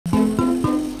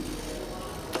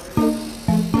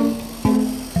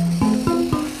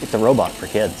robot for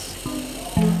kids.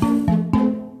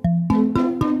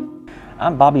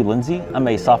 I'm Bobby Lindsay. I'm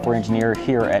a software engineer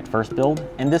here at FirstBuild,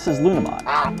 and this is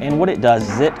LunaBot. And what it does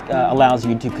is it allows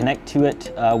you to connect to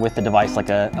it with a device like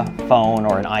a phone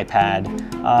or an iPad,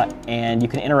 and you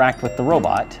can interact with the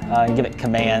robot and give it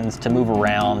commands to move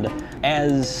around.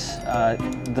 As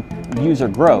the user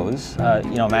grows,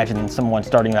 imagine someone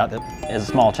starting out as a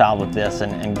small child with this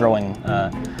and growing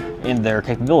in their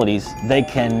capabilities, they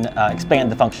can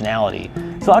expand the functionality.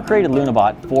 So I created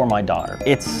LunaBot for my daughter.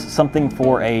 It's something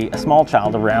for a small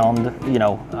child around,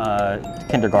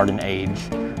 kindergarten age,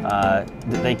 that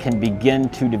they can begin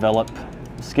to develop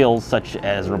skills such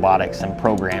as robotics and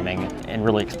programming and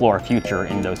really explore a future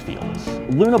in those fields.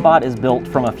 LunaBot is built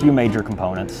from a few major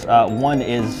components. One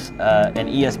is an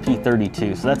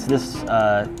ESP32, so that's this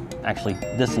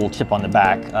this little chip on the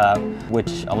back,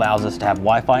 which allows us to have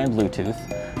Wi-Fi and Bluetooth.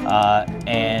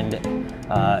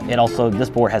 This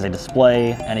board has a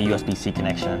display and a USB-C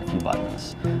connection and a few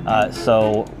buttons.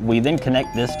 So we then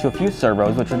connect this to a few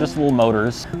servos, which are just little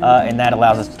motors, and that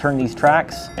allows us to turn these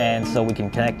tracks, and so we can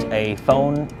connect a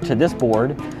phone to this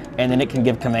board, and then it can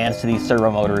give commands to these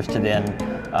servo motors to then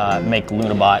make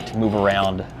LunaBot move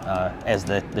around as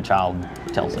the child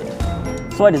tells it.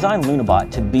 So I designed LunaBot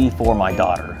to be for my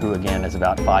daughter, who again is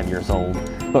about 5 years old.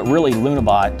 But really,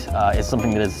 LunaBot is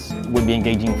something that would be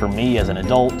engaging for me as an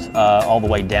adult, all the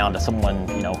way down to someone,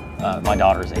 my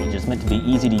daughter's age. It's meant to be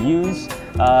easy to use,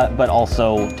 but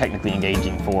also technically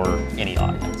engaging for any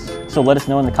audience. So let us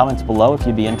know in the comments below if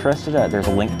you'd be interested. There's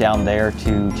a link down there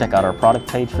to check out our product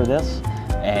page for this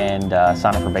and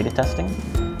sign up for beta testing.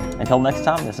 Until next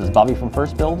time, this is Bobby from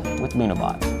FirstBuild with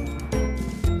LunaBot.